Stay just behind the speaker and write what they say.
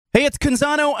Hey, it's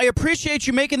Canzano. I appreciate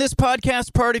you making this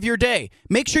podcast part of your day.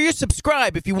 Make sure you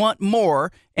subscribe if you want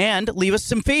more and leave us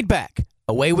some feedback.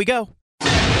 Away we go.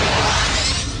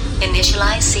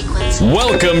 Initialize sequence.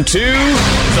 Welcome to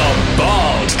The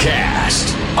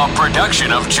Baldcast, a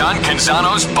production of John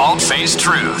Canzano's Bald-Faced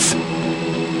Truth.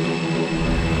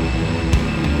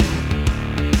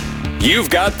 You've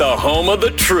got the home of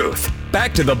the truth.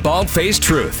 Back to The Bald-Faced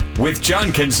Truth with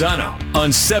John Canzano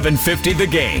on 750 The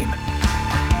Game.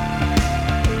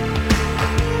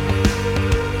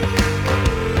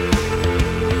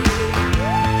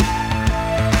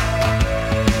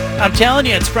 I'm telling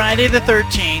you, it's Friday the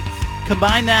 13th.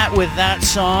 Combine that with that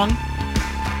song.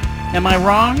 Am I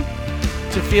wrong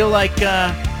to feel like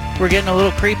we're getting a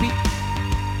little creepy?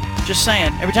 Just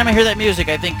saying. Every time I hear that music,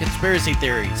 I think conspiracy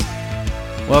theories.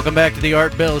 Welcome back to the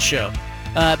Art Bell Show.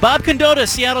 Bob Condotta,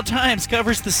 Seattle Times,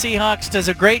 covers the Seahawks, does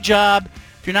a great job.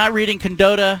 If you're not reading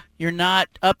Condotta, you're not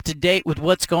up to date with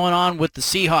what's going on with the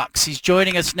Seahawks. He's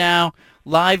joining us now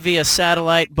live via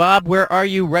satellite. Bob, where are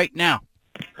you right now?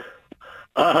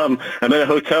 I'm at a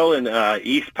hotel in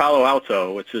East Palo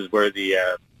Alto, which is where the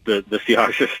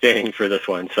Seahawks are staying for this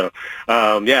one. So,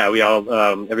 we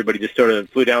all everybody just sort of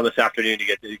flew down this afternoon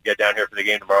to get down here for the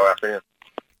game tomorrow afternoon.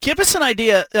 Give us an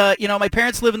idea. My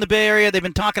parents live in the Bay Area. They've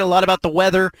been talking a lot about the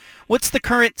weather. What's the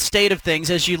current state of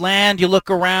things? As you land, you look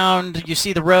around, you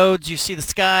see the roads, you see the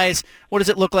skies. What does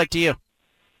it look like to you?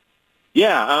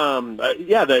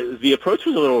 The approach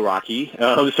was a little rocky.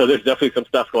 So there's definitely some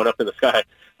stuff going up in the sky.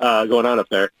 Going on up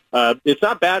there. It's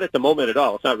not bad at the moment at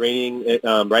all. It's not raining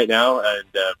right now, and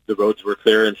the roads were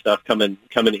clear and stuff coming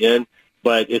in.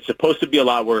 But it's supposed to be a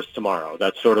lot worse tomorrow.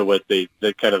 That's sort of what the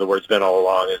kind of the word's been all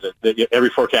along. Is that every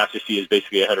forecast you see is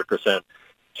basically 100%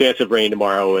 chance of rain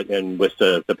tomorrow, and with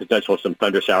the potential of some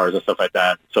thunder showers and stuff like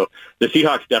that. So the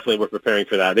Seahawks definitely were preparing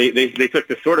for that. They took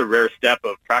the sort of rare step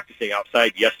of practicing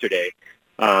outside yesterday.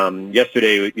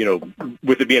 Yesterday,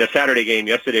 with it being a Saturday game,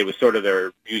 yesterday was sort of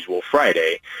their usual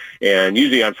Friday. And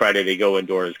usually on Friday they go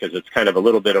indoors because it's kind of a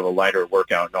little bit of a lighter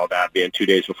workout and all that, being 2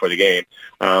 days before the game.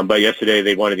 But yesterday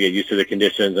they wanted to get used to the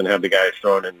conditions and have the guys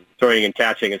throwing and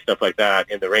catching and stuff like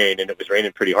that in the rain. And it was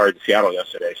raining pretty hard in Seattle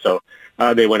yesterday. So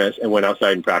they went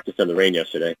outside and practiced in the rain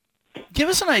yesterday. Give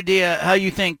us an idea how you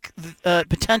think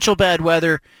potential bad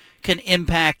weather can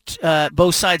impact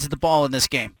both sides of the ball in this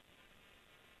game.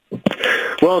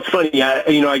 Well, it's funny.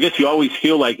 I guess you always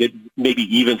feel like it maybe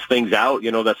evens things out.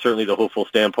 That's certainly the hopeful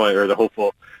standpoint, or the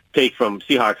hopeful take from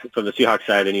the Seahawks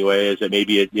side anyway, is that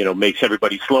maybe it makes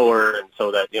everybody slower, and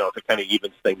so that if it kind of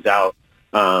evens things out.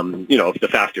 If the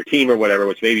faster team or whatever,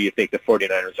 which maybe you think the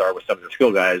 49ers are with some of their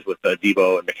skill guys, with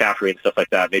Debo and McCaffrey and stuff like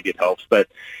that, maybe it helps. But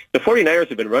the 49ers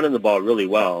have been running the ball really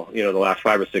well, the last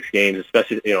 5 or 6 games,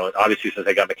 especially, obviously since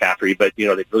they got McCaffrey, but,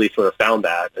 they've really sort of found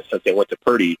that since they went to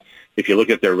Purdy. If you look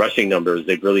at their rushing numbers,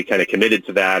 they've really kind of committed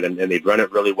to that, and they've run it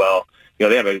really well.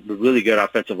 They have a really good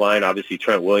offensive line. Obviously,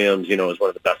 Trent Williams, is one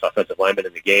of the best offensive linemen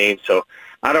in the game. So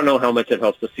I don't know how much it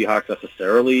helps the Seahawks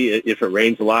necessarily if it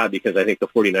rains a lot, because I think the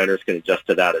 49ers can adjust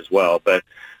to that as well. But,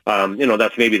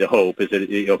 that's maybe the hope, is that,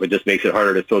 if it just makes it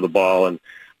harder to throw the ball. And,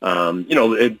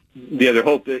 the other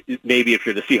hope, maybe if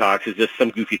you're the Seahawks, is just some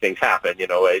goofy things happen.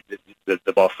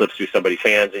 The ball slips through somebody's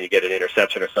hands and you get an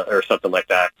interception or something like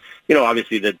that.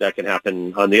 Obviously that can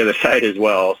happen on the other side as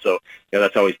well. So,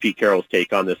 that's always Pete Carroll's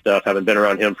take on this stuff. Having been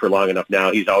around him for long enough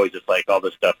now, he's always just like, all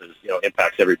this stuff is,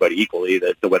 impacts everybody equally,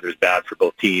 that the weather's bad for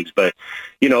both teams. But,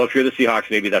 if you're the Seahawks,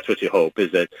 maybe that's what you hope,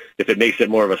 is that if it makes it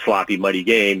more of a sloppy, muddy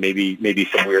game, maybe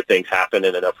some weird things happen,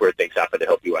 and enough weird things happen to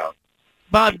help you out.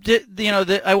 Bob,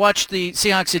 I watched the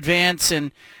Seahawks advance,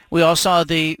 and we all saw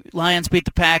the Lions beat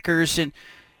the Packers. And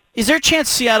is there a chance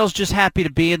Seattle's just happy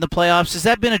to be in the playoffs? Has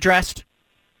that been addressed?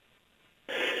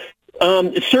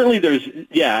 Certainly there's,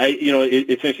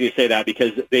 it's interesting to say that,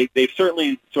 because they've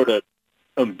certainly sort of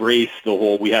embraced the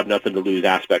whole "we have nothing to lose"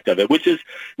 aspect of it, which is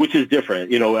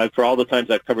different. For all the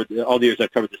years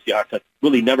I've covered the Seahawks, that's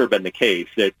really never been the case.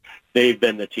 That they've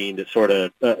been the team that sort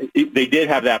of they did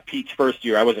have that Pete's first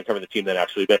year. I wasn't covering the team then,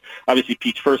 actually, but obviously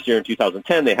Pete's first year in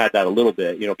 2010, they had that a little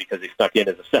bit, because they stuck in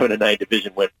as a 7-9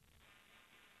 division win.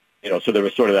 So there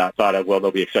was sort of that thought of, well,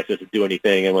 nobody expects us to do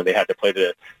anything, and when they had to play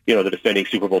the defending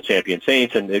Super Bowl champion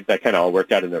Saints, and that kind of all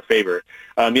worked out in their favor.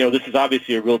 This is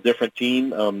obviously a real different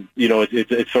team.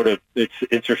 It's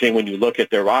interesting when you look at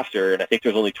their roster, and I think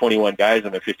there's only 21 guys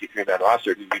on their 53-man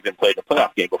roster who've even played in a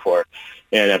playoff game before.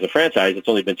 And as a franchise, it's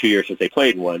only been 2 years since they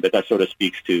played in one, but that sort of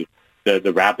speaks to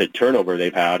the rapid turnover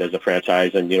they've had as a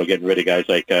franchise, and getting rid of guys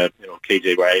like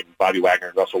KJ Wright and Bobby Wagner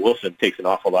and Russell Wilson takes an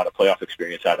awful lot of playoff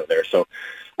experience out of there. So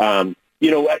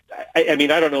I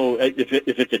mean, I don't know if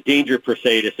it's a danger per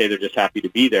se to say they're just happy to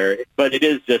be there, but it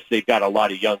is just they've got a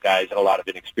lot of young guys and a lot of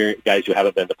inexperienced guys who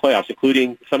haven't been to playoffs,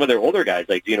 including some of their older guys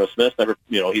like Geno Smith.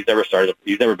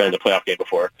 He's never been in a playoff game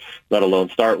before, let alone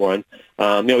start one.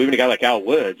 Even a guy like Al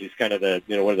Woods, who's kind of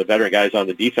one of the veteran guys on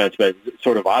the defense, but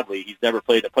sort of oddly, he's never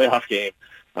played a playoff game.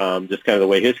 Just kind of the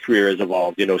way his career has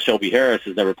evolved. Shelby Harris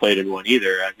has never played in one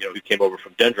either. He came over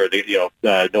from Denver. Noah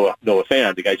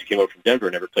Fant, the guys who came over from Denver,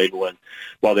 never played in one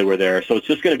while they were there. So it's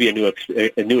just going to be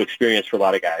a new experience for a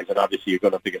lot of guys. And obviously, you're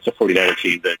going up against a 49er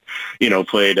team that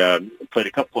played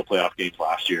a couple of playoff games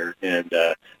last year, and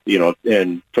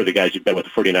and for the guys who've been with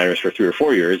the 49ers for 3 or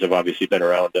 4 years, have obviously been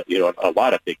around a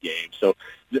lot of big games. So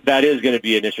that is going to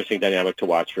be an interesting dynamic to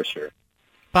watch for sure.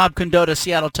 Bob Condotta,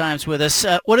 Seattle Times with us.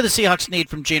 What do the Seahawks need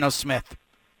from Geno Smith?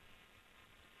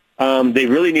 They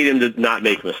really need him to not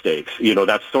make mistakes.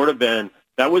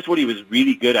 That was what he was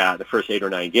really good at the first 8 or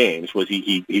 9 games, was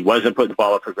he wasn't putting the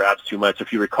ball up for grabs too much.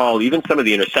 If you recall, even some of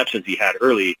the interceptions he had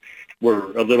early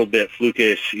were a little bit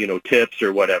flukish, tips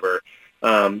or whatever.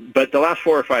 But the last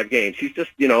 4 or 5 games, he's just,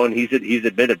 and he's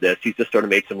admitted this, he's just sort of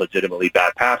made some legitimately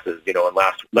bad passes, and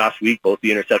last week, both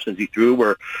the interceptions he threw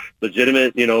were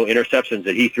legitimate, interceptions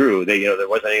that he threw. There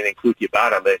wasn't anything fluky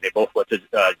about them. They both went to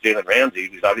Jalen Ramsey,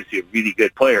 who's obviously a really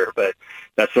good player, but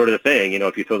that's sort of the thing,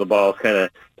 if you throw the ball kind of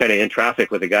in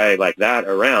traffic with a guy like that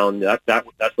around,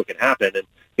 that's what can happen. And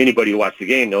anybody who watched the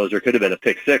game knows there could have been a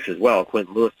pick six as well.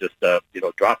 Quentin Lewis just,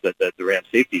 dropped the Rams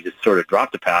safety, just sort of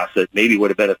dropped a pass that maybe would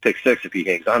have been a pick six if he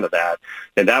hangs on to that.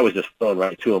 And that was just thrown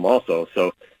right to him also.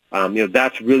 So,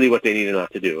 that's really what they needed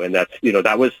not to do. And that's,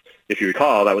 that was, if you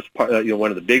recall, that was part,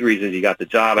 one of the big reasons he got the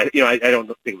job. I don't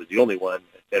think it was the only one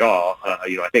at all.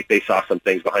 I think they saw some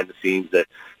things behind the scenes that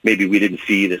maybe we didn't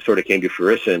see that sort of came to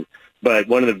fruition. But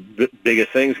one of the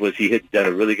biggest things was he had done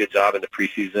a really good job in the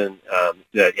preseason,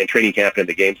 in training camp and in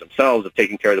the games themselves, of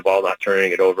taking care of the ball, not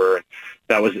turning it over. And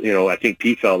that was, I think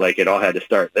Pete felt like it all had to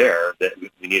start there, that we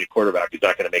need a quarterback who's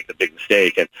not going to make the big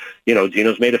mistake. And,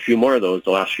 Geno's made a few more of those the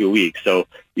last few weeks. So,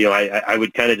 I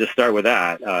would kind of just start with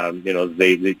that. The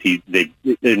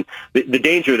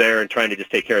danger there in trying to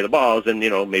just take care of the balls, and,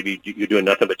 maybe you're doing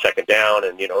nothing but checking down,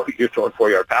 and, you're throwing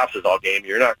 4-yard passes all game.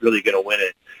 You're not really going to win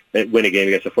a game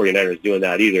against the 49ers doing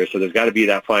that either. So there's got to be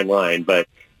that fine line. But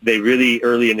they really,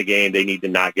 early in the game, they need to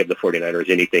not give the 49ers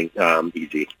anything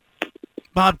easy.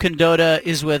 Bob Condotta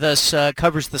is with us,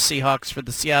 covers the Seahawks for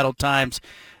the Seattle Times.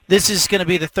 This is going to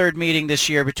be the third meeting this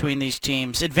year between these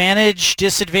teams. Advantage,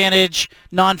 disadvantage,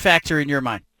 non-factor in your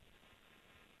mind?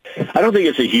 I don't think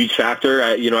it's a huge factor.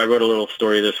 I wrote a little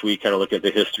story this week, kind of look at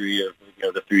the history of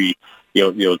the 3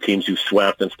 teams who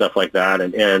swept and stuff like that,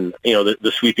 and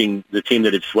the team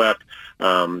that had swept,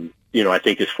 I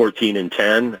think is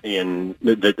 14-10 in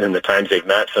the times they've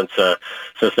met since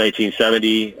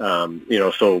 1970.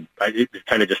 So it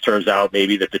kind of just turns out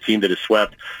maybe that the team that has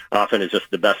swept often is just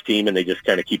the best team, and they just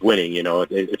kind of keep winning.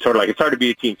 It's sort of like, it's hard to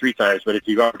beat a team 3 times, but if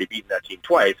you've already beaten that team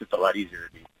twice, it's a lot easier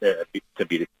to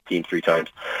beat a team 3 times.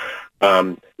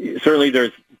 Certainly,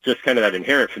 there's just kind of that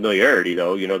inherent familiarity,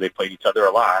 though. They played each other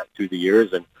a lot through the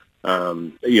years, and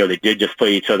they did just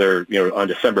play each other, on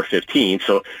December 15th.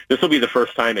 So this will be the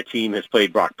first time a team has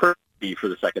played Brock Purdy for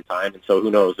the second time. And so who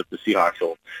knows if the Seahawks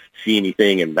will see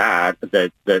anything in that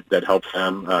helps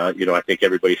them. I think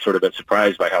everybody's sort of been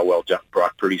surprised by how well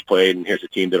Brock Purdy's played. And here's a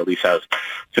team that at least has.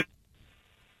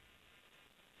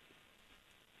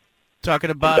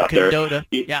 Talking about Condotta.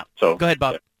 Yeah. So go ahead,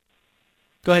 Bob.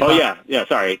 Go ahead, Bob. Yeah.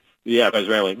 Sorry. Yeah, I was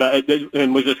rambling. But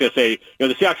and was just going to say,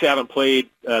 the Seahawks haven't played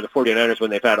the 49ers when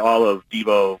they've had all of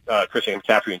Debo, Christian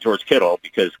McCaffrey, and George Kittle,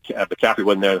 because McCaffrey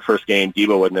wasn't there the first game,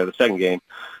 Debo wasn't there the second game.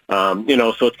 So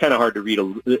it's kind of hard to read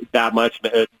that much.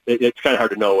 It's kind of hard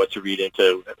to know what to read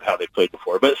into how they've played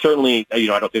before. But certainly, I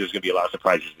don't think there's going to be a lot of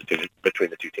surprises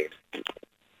between the two teams.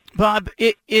 Bob,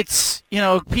 it's,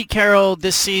 Pete Carroll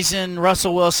this season,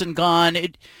 Russell Wilson gone.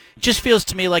 It just feels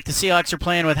to me like the Seahawks are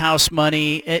playing with house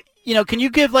money. Can you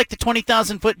give like the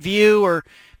 20,000-foot view, or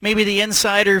maybe the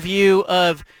insider view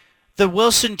of the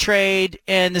Wilson trade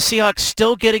and the Seahawks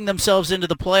still getting themselves into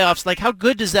the playoffs? Like, how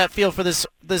good does that feel for this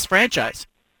franchise?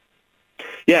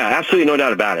 Yeah, absolutely, no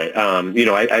doubt about it.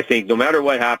 I think no matter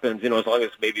what happens, as long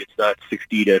as maybe it's not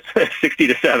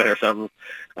 60-7 or something,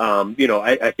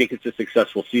 I think it's a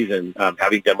successful season.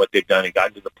 Having done what they've done and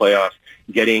gotten to the playoffs,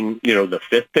 getting the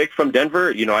 5th pick from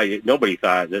Denver. Nobody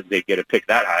thought that they'd get a pick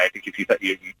that high. I think if you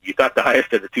thought the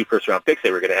highest of the 2 first-round picks they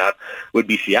were going to have would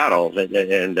be Seattle,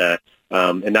 and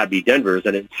and not be Denver's.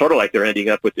 And it's sort of like they're ending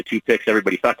up with the 2 picks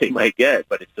everybody thought they might get,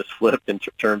 but it's just flipped in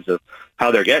terms of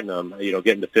how they're getting them.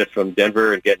 Getting the 5th from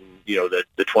Denver and getting the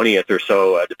 20th or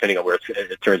so, depending on where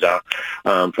it turns out,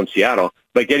 from Seattle.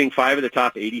 But getting 5 of the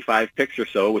top 85 picks or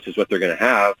so, which is what they're going to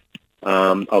have.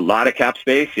 A lot of cap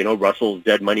space. Russell's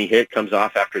dead money hit comes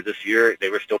off after this year. They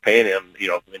were still paying him,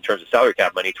 in terms of salary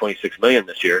cap money, $26 million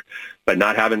this year. But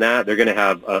not having that, they're going to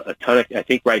have a ton of. I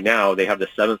think right now they have the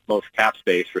 7th most cap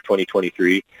space for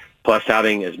 2023, plus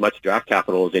having as much draft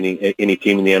capital as any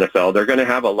team in the NFL. They're going to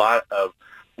have a lot of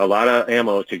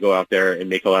ammo to go out there and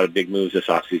make a lot of big moves this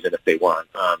offseason if they want.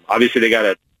 Obviously, they got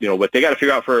to. What they got to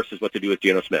figure out first is what to do with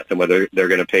Geno Smith and whether they're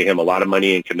going to pay him a lot of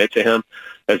money and commit to him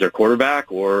as their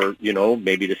quarterback, or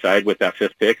maybe decide with that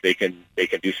 5th pick they can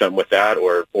do something with that,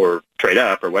 or trade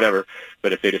up or whatever.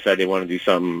 But if they decide they want to do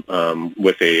something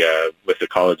with a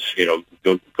college,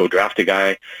 go draft a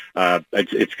guy,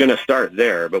 it's going to start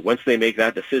there. But once they make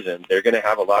that decision, they're going to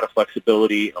have a lot of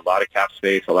flexibility, a lot of cap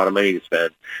space, a lot of money to spend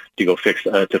to go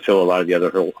to fill a lot of the other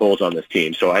holes on this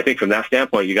team. So I think from that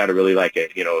standpoint, you got to really like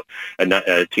it.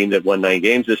 A team that won 9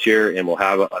 games this year and will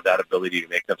have that ability to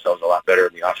make themselves a lot better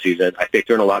in the offseason. I think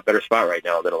they're in a lot better spot right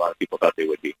now than a lot of people thought they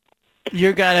would be.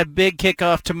 You got a big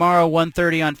kickoff tomorrow,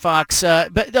 1:30 on Fox.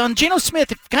 But on Geno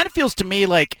Smith, it kind of feels to me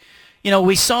like,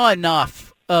 we saw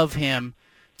enough of him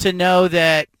to know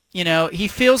that, he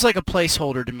feels like a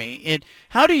placeholder to me.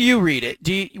 How do you read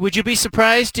it? Would you be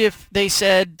surprised if they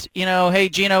said, hey,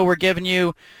 Geno, we're giving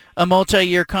you a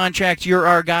multi-year contract. You're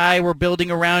our guy. We're building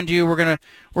around you. We're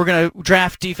gonna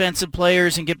draft defensive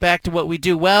players and get back to what we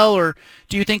do well? Or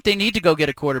do you think they need to go get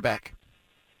a quarterback?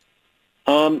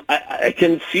 I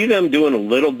can see them doing a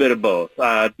little bit of both.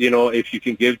 If you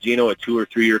can give Geno a 2 or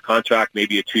 3 year contract,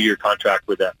 maybe a 2-year contract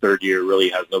where that 3rd year really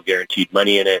has no guaranteed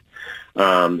money in it.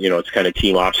 It's kind of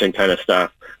team option kind of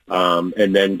stuff.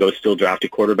 And then go still draft a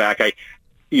quarterback. I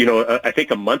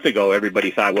think a month ago everybody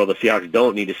thought, well, the Seahawks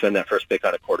don't need to spend that 1st pick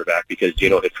on a quarterback because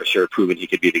Geno had for sure proven he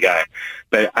could be the guy.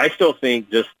 But I still think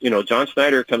John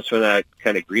Schneider comes from that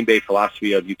kind of Green Bay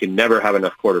philosophy of you can never have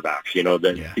enough quarterbacks.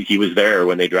 He was there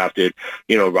when they drafted,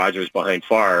 Rodgers behind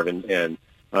Favre and in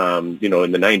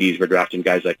the 90s we're drafting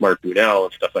guys like Mark Brunell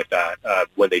and stuff like that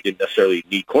when they didn't necessarily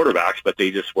need quarterbacks, but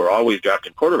they just were always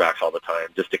drafting quarterbacks all the time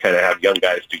just to kind of have young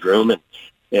guys to groom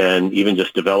and even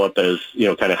just develop as,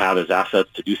 kind of have as assets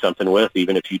to do something with,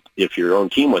 even if your own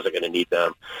team wasn't going to need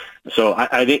them. So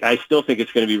I still think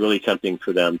it's going to be really tempting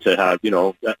for them to have,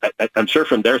 I'm sure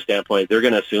from their standpoint, they're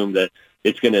going to assume that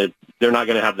they're not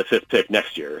going to have the 5th pick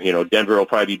next year. Denver will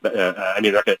probably be, they're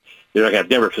not going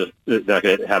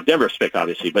to have Denver's pick,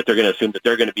 obviously, but they're going to assume that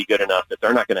they're going to be good enough that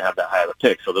they're not going to have that high of a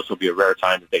pick. So this will be a rare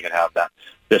time that they can have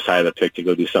this high of a pick to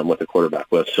go do something with a quarterback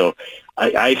with. So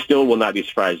I still will not be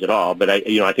surprised at all, but I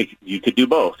think you could do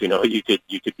both. You could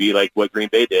be like what Green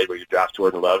Bay did, where you draft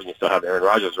Jordan Love and you still have Aaron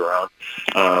Rodgers around,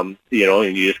 and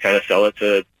you just kind of sell it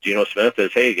to Geno Smith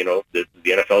as, hey, the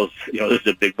NFL's, this is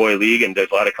a big boy league and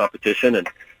there's a lot of competition and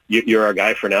you're our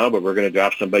guy for now, but we're going to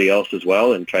draft somebody else as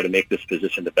well and try to make this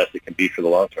position the best it can be for the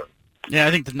long term. Yeah,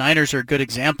 I think the Niners are a good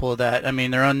example of that. I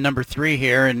mean, they're on number 3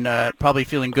 here and probably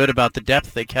feeling good about the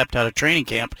depth they kept out of training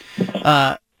camp.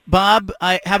 Bob,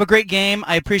 have a great game.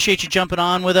 I appreciate you jumping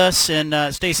on with us,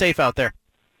 and stay safe out there.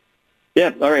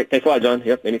 Yeah, all right. Thanks a lot, John.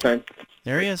 Yep, anytime.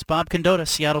 There he is, Bob Condotta,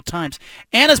 Seattle Times.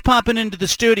 Anna's popping into the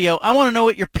studio. I want to know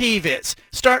what your peeve is.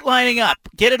 Start lining up.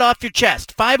 Get it off your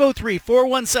chest.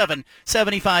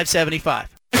 503-417-7575.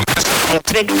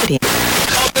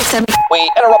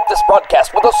 We interrupt this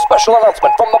broadcast with a special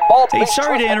announcement from the Bald Hey, Face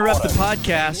sorry to Truth interrupt the Headquarters.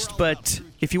 podcast, but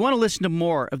if you want to listen to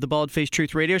more of the Bald Face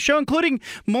Truth Radio Show, including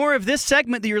more of this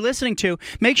segment that you're listening to,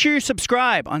 make sure you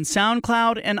subscribe on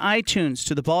SoundCloud and iTunes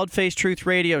to the Bald Face Truth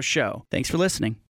Radio Show. Thanks for listening.